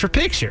 And pose for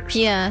pictures.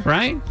 Yeah.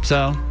 Right?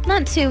 So.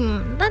 That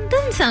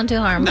doesn't sound too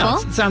harmful. No,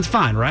 it sounds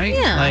fine, right?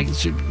 Yeah. Like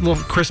it's a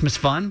little Christmas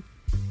fun.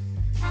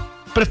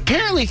 But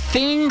apparently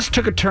things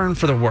took a turn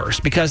for the worse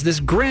because this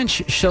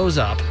Grinch shows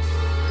up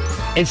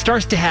and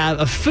starts to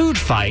have a food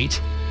fight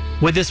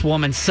with this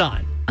woman's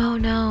son. Oh,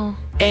 no.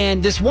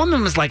 And this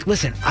woman was like,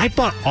 listen, I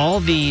bought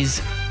all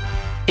these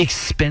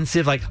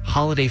expensive like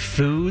holiday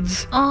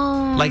foods.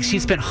 Oh. Like she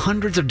spent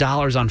hundreds of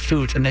dollars on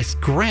foods, and this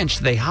Grinch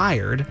they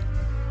hired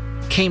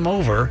came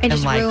over and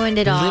just like ruined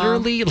it all.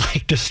 Literally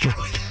like destroyed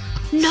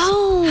the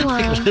No.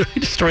 Like, literally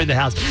destroyed the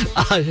house.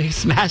 He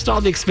smashed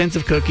all the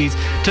expensive cookies,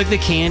 took the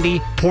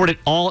candy, poured it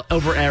all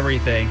over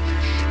everything,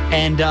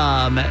 and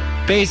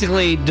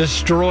basically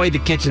destroyed the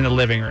kitchen and the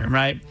living room,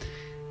 right?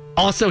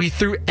 Also, he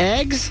threw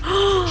eggs.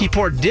 He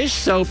poured dish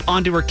soap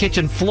onto her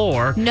kitchen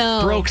floor.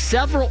 No. Broke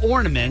several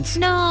ornaments.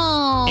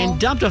 No. And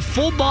dumped a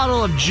full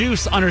bottle of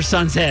juice on her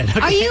son's head. Okay?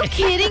 Are you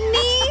kidding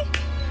me?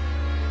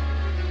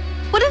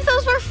 What if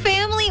those were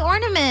family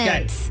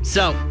ornaments? Okay,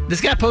 so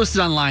this got posted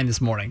online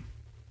this morning.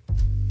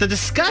 The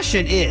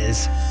discussion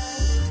is,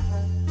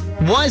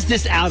 was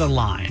this out of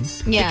line?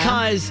 Yeah.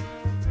 Because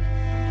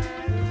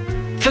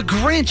the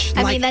Grinch,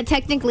 I mean, that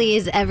technically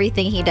is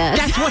everything he does.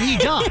 that's what he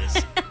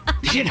does.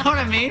 You know what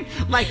I mean?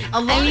 Like, a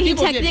lot of he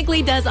people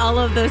technically does all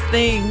of those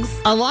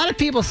things. A lot of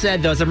people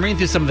said, though, as I'm reading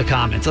through some of the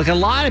comments, like, a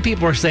lot of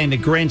people are saying the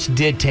Grinch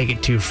did take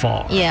it too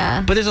far.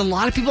 Yeah. But there's a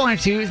lot of people on here,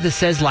 too, that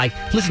says, like,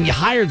 listen, you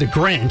hired the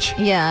Grinch.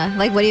 Yeah.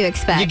 Like, what do you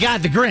expect? You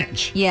got the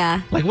Grinch.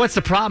 Yeah. Like, what's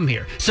the problem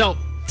here? So,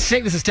 to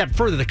take this a step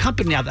further, the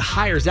company now that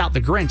hires out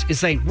the Grinch is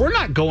saying, we're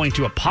not going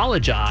to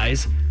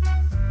apologize.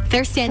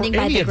 They're standing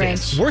by the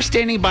Grinch. We're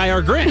standing by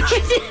our Grinch.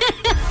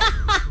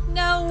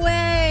 No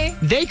way.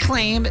 They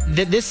claim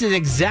that this is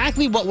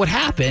exactly what would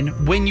happen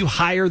when you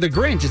hire the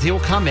Grinch, is he will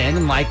come in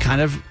and, like, kind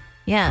of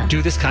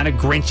do this kind of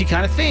Grinchy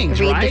kind of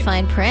things, Read right? the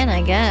fine print,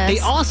 I guess. They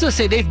also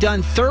say they've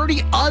done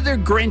 30 other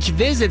Grinch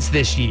visits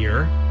this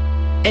year,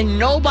 and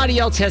nobody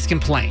else has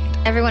complained.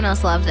 Everyone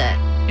else loved it.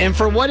 And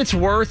for what it's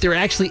worth, there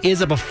actually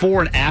is a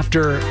before and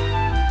after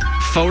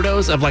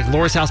photos of, like,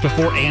 Laura's house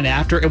before and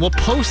after, and we'll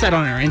post that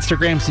on our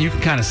Instagram so you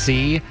can kind of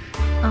see.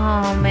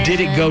 Oh, man. Did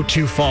it go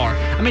too far?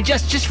 I mean,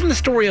 just from the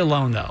story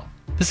alone, though.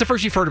 This is the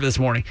first you've heard of it this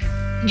morning.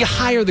 You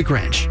hire the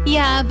Grinch.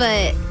 Yeah,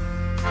 but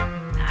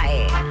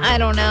I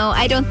don't know.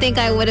 I don't think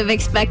I would have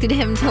expected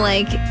him to,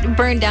 like,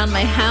 burn down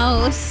my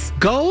house.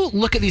 Go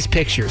look at these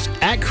pictures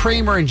at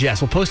Kramer and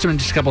Jess. We'll post them in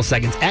just a couple of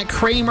seconds. At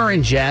Kramer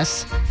and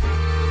Jess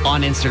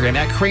on Instagram.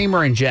 At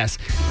Kramer and Jess.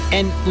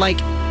 And, like,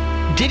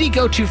 did he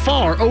go too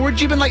far? Or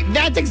would you have been like,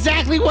 that's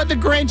exactly what the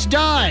Grinch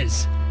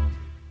does?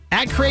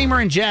 At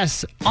Kramer and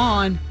Jess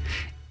on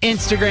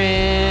Instagram.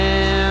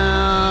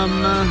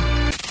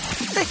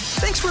 Hey,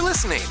 thanks for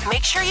listening.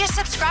 Make sure you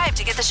subscribe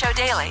to get the show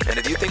daily. And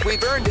if you think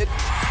we've earned it,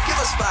 give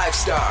us 5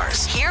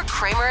 stars. Hear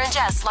Kramer and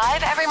Jess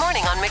live every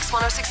morning on Mix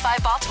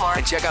 106.5 Baltimore.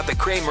 And check out the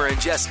Kramer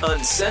and Jess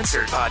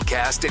Uncensored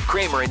podcast at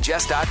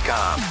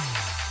kramerandjess.com.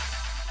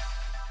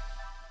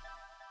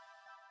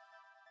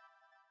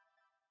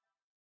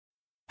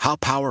 How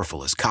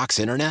powerful is Cox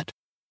Internet?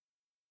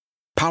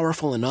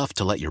 Powerful enough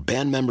to let your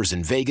band members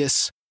in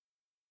Vegas,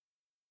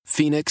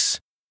 Phoenix,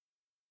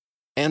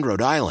 and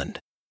Rhode Island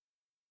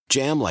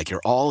jam like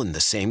you're all in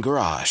the same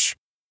garage.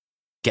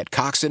 Get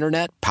Cox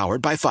Internet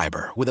powered by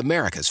fiber with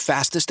America's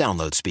fastest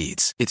download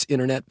speeds. It's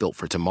internet built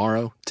for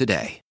tomorrow,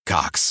 today.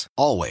 Cox,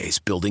 always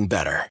building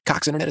better.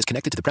 Cox Internet is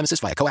connected to the premises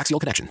via coaxial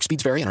connection.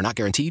 Speeds vary and are not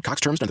guaranteed. Cox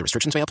terms and other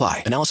restrictions may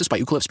apply. Analysis by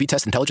Ookla of Speed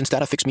Test Intelligence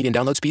Data. Fixed median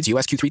download speeds.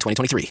 US Q3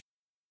 2023.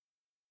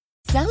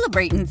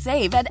 Celebrate and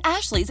save at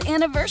Ashley's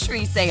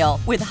Anniversary Sale.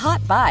 With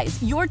Hot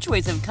Buys, your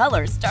choice of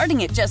colors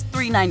starting at just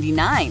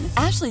 $3.99.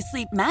 Ashley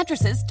Sleep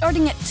mattresses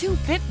starting at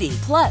 $2.50.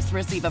 Plus,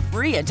 receive a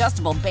free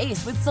adjustable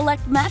base with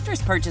select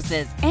mattress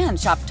purchases. And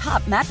shop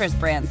top mattress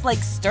brands like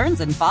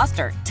Stearns &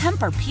 Foster,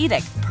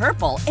 Tempur-Pedic,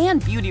 Purple,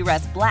 and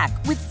Beautyrest Black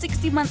with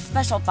 60-month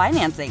special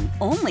financing.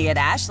 Only at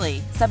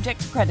Ashley. Subject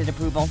to credit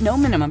approval. No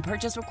minimum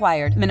purchase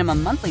required.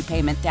 Minimum monthly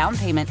payment, down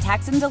payment,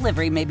 tax, and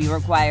delivery may be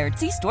required.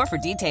 See store for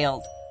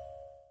details.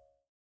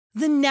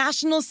 The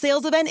national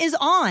sales event is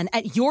on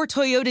at your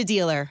Toyota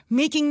dealer,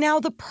 making now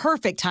the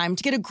perfect time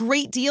to get a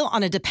great deal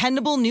on a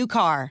dependable new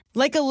car.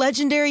 Like a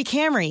legendary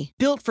Camry,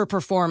 built for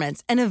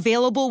performance and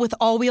available with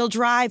all-wheel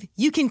drive,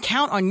 you can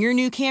count on your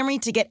new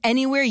Camry to get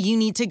anywhere you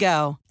need to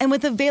go. And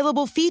with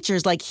available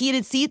features like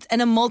heated seats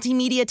and a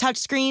multimedia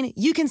touchscreen,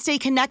 you can stay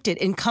connected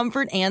in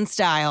comfort and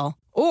style.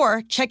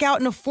 Or check out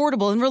an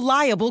affordable and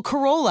reliable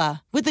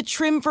Corolla with a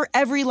trim for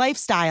every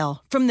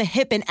lifestyle. From the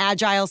hip and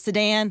agile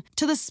sedan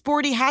to the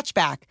sporty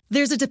hatchback,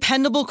 there's a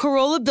dependable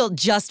Corolla built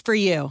just for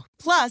you.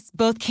 Plus,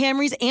 both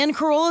Camrys and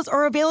Corollas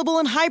are available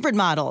in hybrid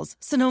models.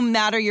 So no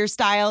matter your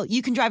style,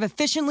 you can drive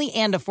efficiently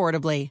and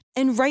affordably.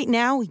 And right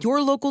now,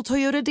 your local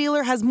Toyota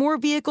dealer has more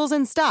vehicles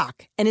in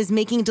stock and is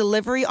making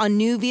delivery on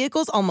new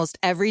vehicles almost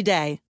every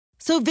day.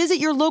 So visit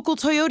your local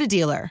Toyota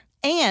dealer.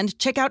 And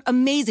check out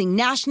amazing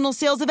national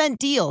sales event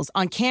deals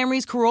on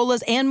Camrys,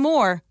 Corollas, and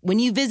more when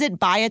you visit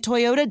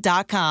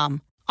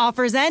buyatoyota.com.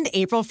 Offers end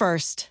April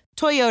 1st.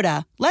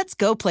 Toyota, let's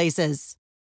go places.